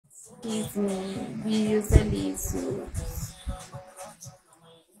Kiss me, videos delicious.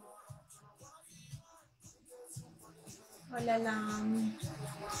 Hola, Lam.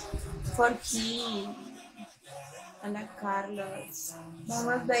 Jorge. Hola, Carlos.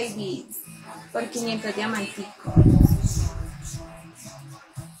 Vamos, babies. Por 500 diamanticos.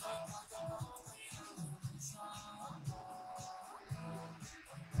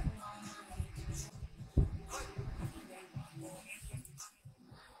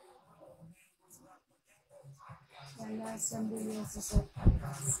 Hola, son videos.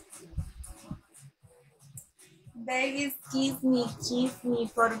 Babies, kiss me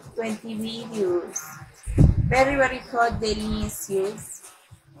for 20 videos. Very, very hot, delicious.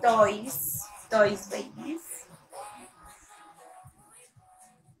 Toys, babies.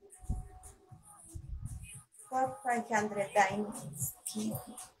 For 500 diamonds. Kiss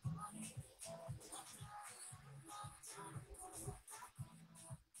me.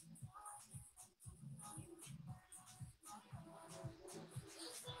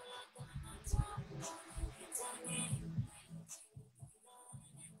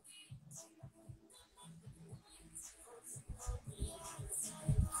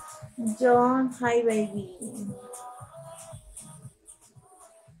 John, hi, baby.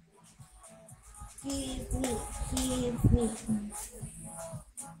 Kiss me, kiss me.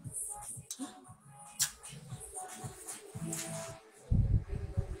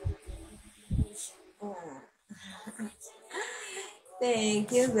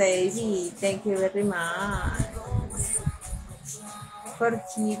 Thank you, baby. Thank you very much. For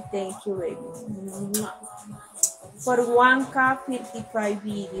keep, thank you, baby. For 1K 55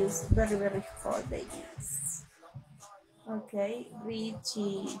 videos, very, very hot, babies. Okay,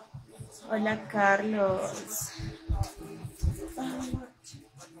 Richie. Hola, Carlos.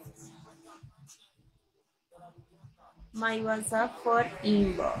 My WhatsApp for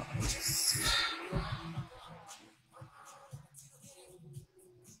inbox.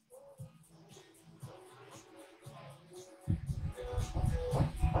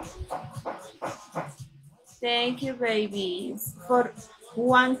 Thank you, babies. For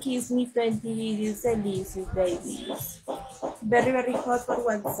 1 kiss me 20 videos, delicious, babies. Very, very hot for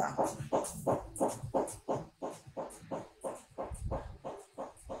WhatsApp.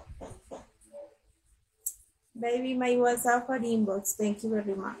 Baby, my WhatsApp for inbox. Thank you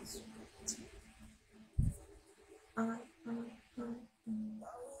very much.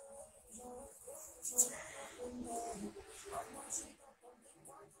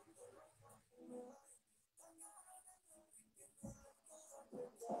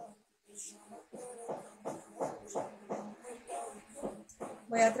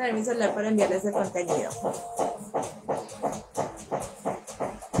 Voy a traer mi celular para enviarles el contenido.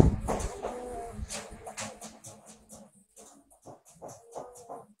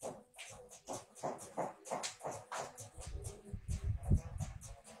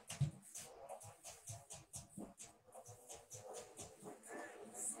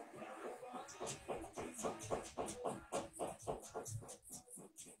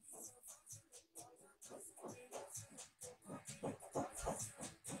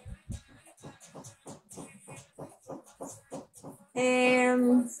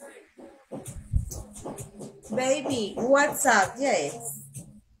 Baby, what's up? Yes.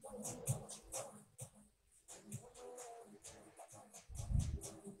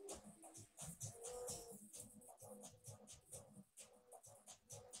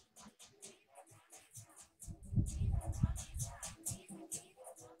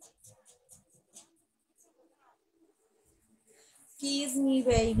 Kiss me,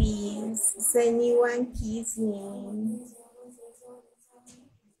 babies. Anyone kiss me.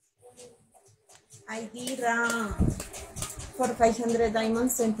 I did for 500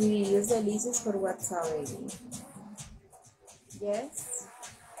 diamonds, 20 videos delicious for WhatsApp, baby. Yes.